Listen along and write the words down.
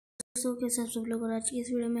दोस्तों के साथ सब लोग, और आज की इस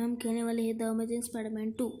वीडियो में हम खेलने वाले हैं द अमेजिंग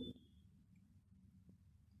स्पाइडरमैन 2।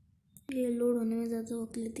 ये लोड होने में ज़्यादा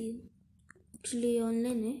वक्त लेती है, इसलिए ये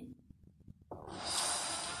ऑनलाइन है।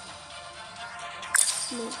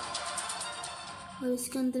 और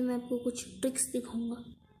इसके अंदर मैं आपको कुछ ट्रिक्स दिखाऊंगा।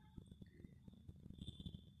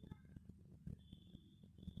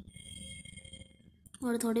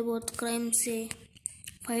 और थोड़े बहुत क्राइम से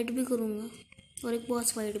फाइट भी करूंगा और एक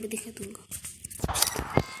बॉस फाइट भी दिखा दूंगा।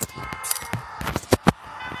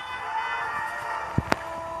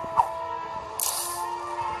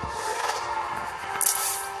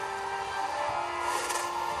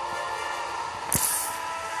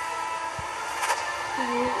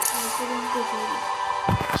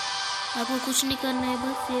 आपको कुछ नहीं करना है,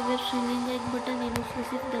 बस ये वेब स्ट्रीमिंग का एक बटन है, उसको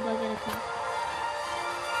सिर्फ दबा के रखना।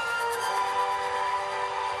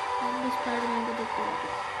 हम बस स्पाइडरमैन को देखते रहते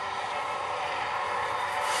हैं।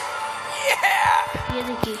 ये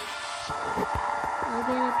देखिए,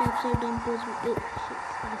 अगर आप अपसाइड डाउन पोज में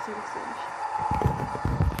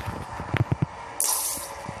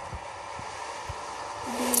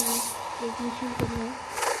एक मिशन करना है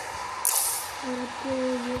और आपको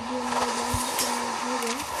ये गेम डाउनलोड करना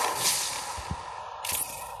होगा।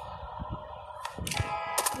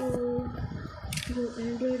 तो जो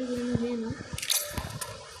एंड्रॉयड गेम है ना,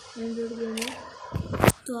 एंड्रॉयड गेम है,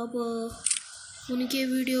 तो आप उनके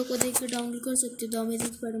वीडियो को देख के डाउनलोड कर सकते हो। द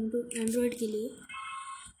अमेजिंग स्पाइडरमैन 2 एंड्रॉयड के लिए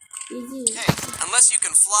इजी है। Unless you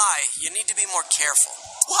can fly, you need to be more careful.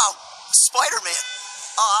 Wow, Spider-Man!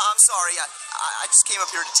 I'm sorry, I just came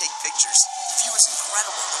up here to take pictures. The view is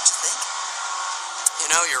incredible, don't you think? You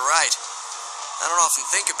know, you're right. I don't often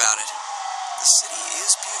think about it. The city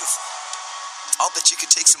is beautiful. I'll bet you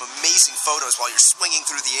could take some amazing photos while you're swinging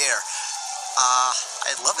through the air.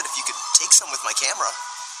 I'd love it if you could take some with my camera.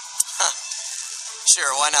 Huh.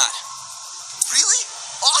 Sure, why not? Really?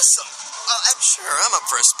 Awesome! Sure, I'm up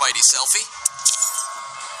for a Spidey selfie.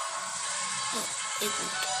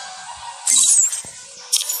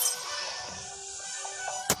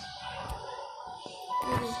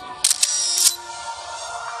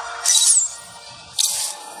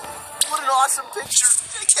 What an awesome picture!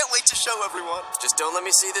 I can't wait to show everyone. Just don't let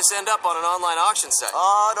me see this end up on an online auction site.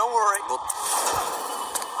 Don't worry. Well,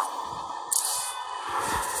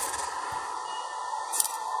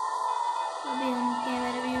 अभी हम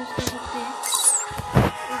camera भी use कर सकते हैं,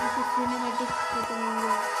 तो cinematic photo होंगे।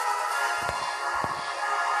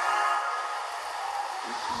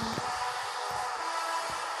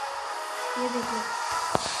 ये देखो,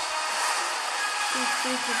 कैसे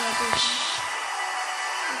फोटो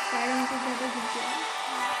स्पाइडरमैन की फोटो खींचे।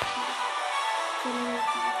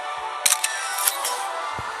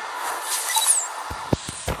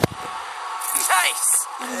 nice!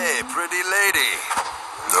 Hey, pretty lady.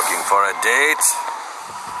 Looking for a date?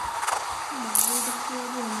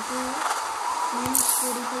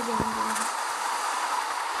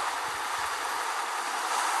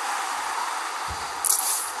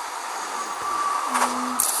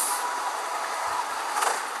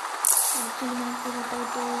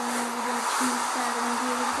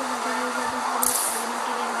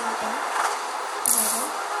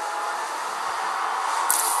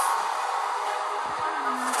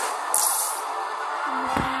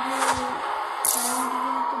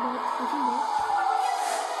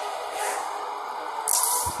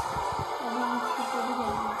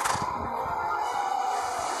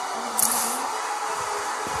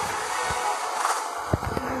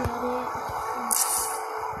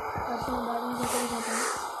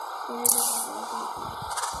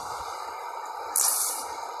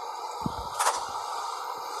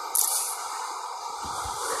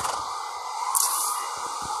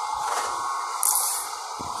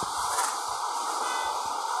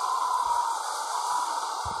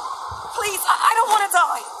 Please, I don't want to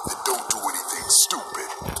die! Then don't do anything stupid.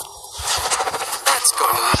 That's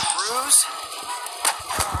going to leave a bruise.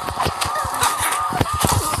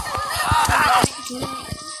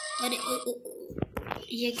 अरे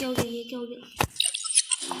ये क्या हो गया? ये क्या हो गया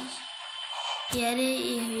यार?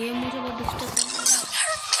 ये मुझे बहुत डिस्टर्ब कर रहा है।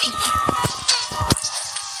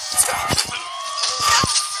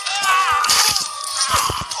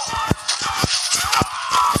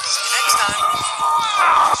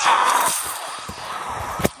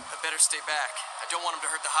 I better stay back. I don't want him to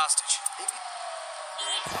hurt the hostage.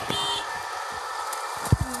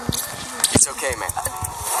 It's okay, man.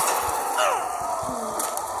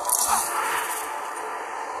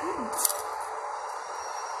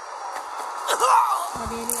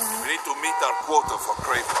 We need to meet our quota for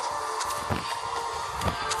Craven.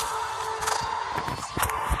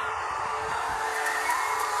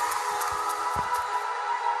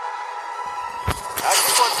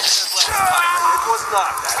 wasn't as last time. It was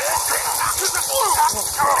not.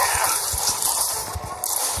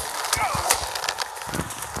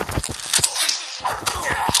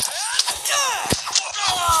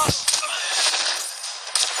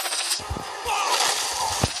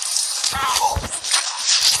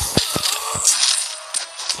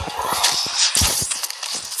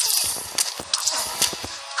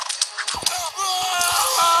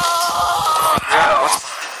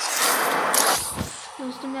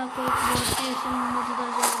 दोस्तों मैं आपको एक बहुत ही ऐसे मजेदार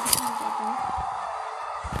जगह दिखाना चाहता हूँ।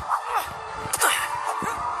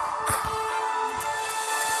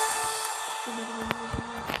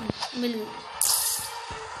 मिल गई।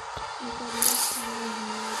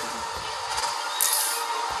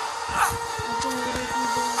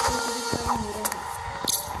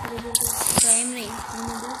 टाइम नहीं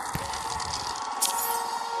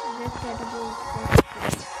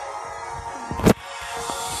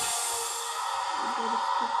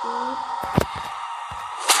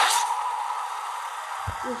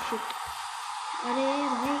अरे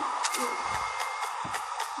भाई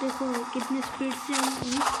देखो कितने स्पीड से हम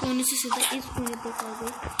इस कोने से सीधा इस कोने तक आ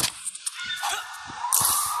गए।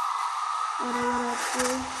 और अगर आपको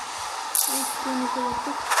इस कोने से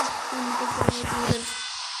वापस इस कोने तक जाने की उधर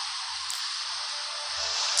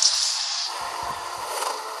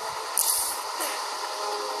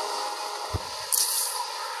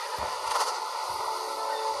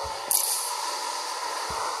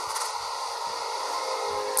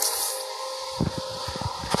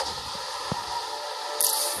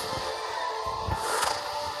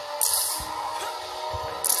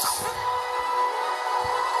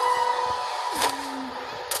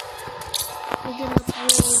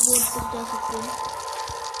बोर्ड तक जा सकते हैं।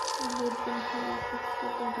 बोर्ड पर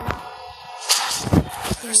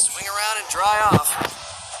Swing around and dry off.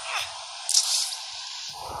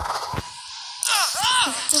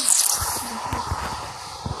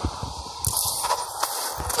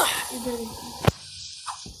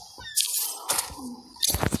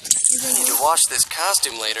 You need to wash this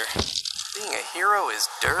costume later. Being a hero is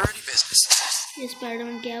dirty business. ये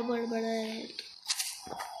स्पाइडरमैन क्या बड़ा है।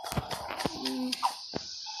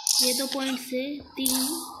 ये तो पॉइंट से 3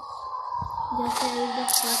 जैसे एकदम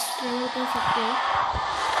फास्ट ट्रेवल कर सकते हो।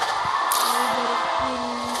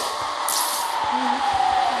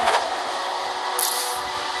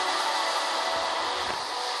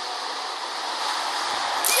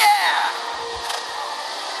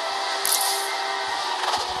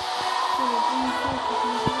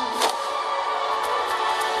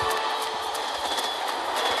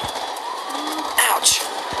 Ouch!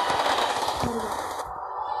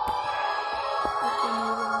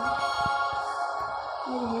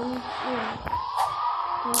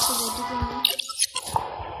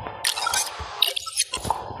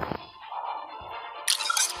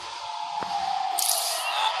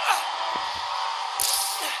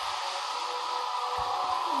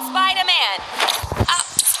 Spider-Man!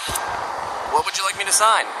 What would you like me to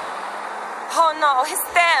sign? Oh no, it's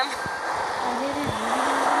them!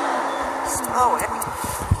 Oh, hey.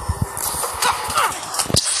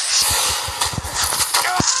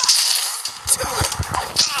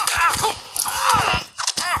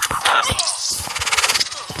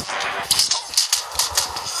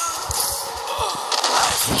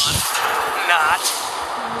 Not.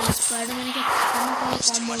 Spiderman के खाने का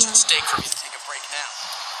Too much at stake for me to take a break now.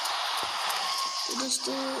 तो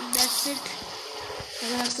दोस्तों दैट्स इट।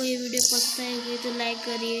 अगर आपको ये वीडियो पसंद आएगी तो लाइक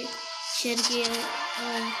करिए, शेयर किए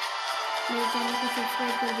और मेरे चैनल को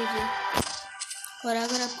सब्सक्राइब कर दीजिए। और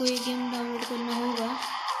अगर आपको ये गेम डाउनलोड करना होगा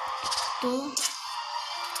तो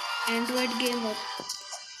एंड्रॉयड गेमर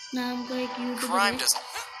नाम का एक यूट्यूबर है,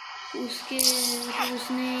 उसके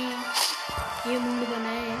उसने ये मोड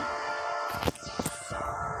बनाया है।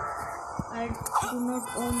 I do not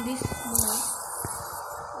own this mode.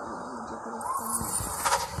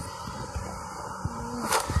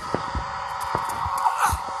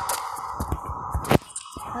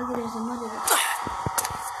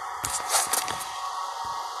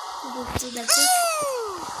 दोस्तों that's it।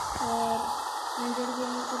 और एंड्रॉइड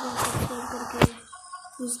गेमर को सब्सक्राइब करके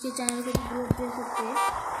उसके चैनल को ग्रोथ दे सकते हैं।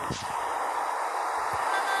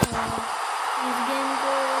 इस गेम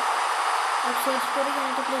को आप सर्च करोगे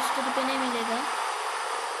ना तो प्ले स्टोर पर नहीं मिलेगा,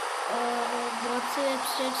 और बहुत से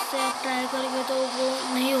वेबसाइट से आप ट्राई करोगे तो वो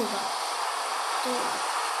नहीं होगा। तो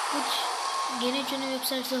कुछ गिने चुने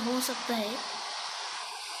वेबसाइट से हो सकता है।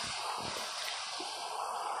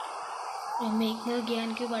 मैं इतना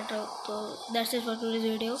ज्ञान क्यों बांट रहा हूँ। तो that's it for today's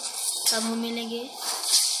video. अब हम मिलेंगे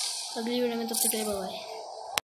अगली वीडियो में, तब तक के लिए बाय बाय।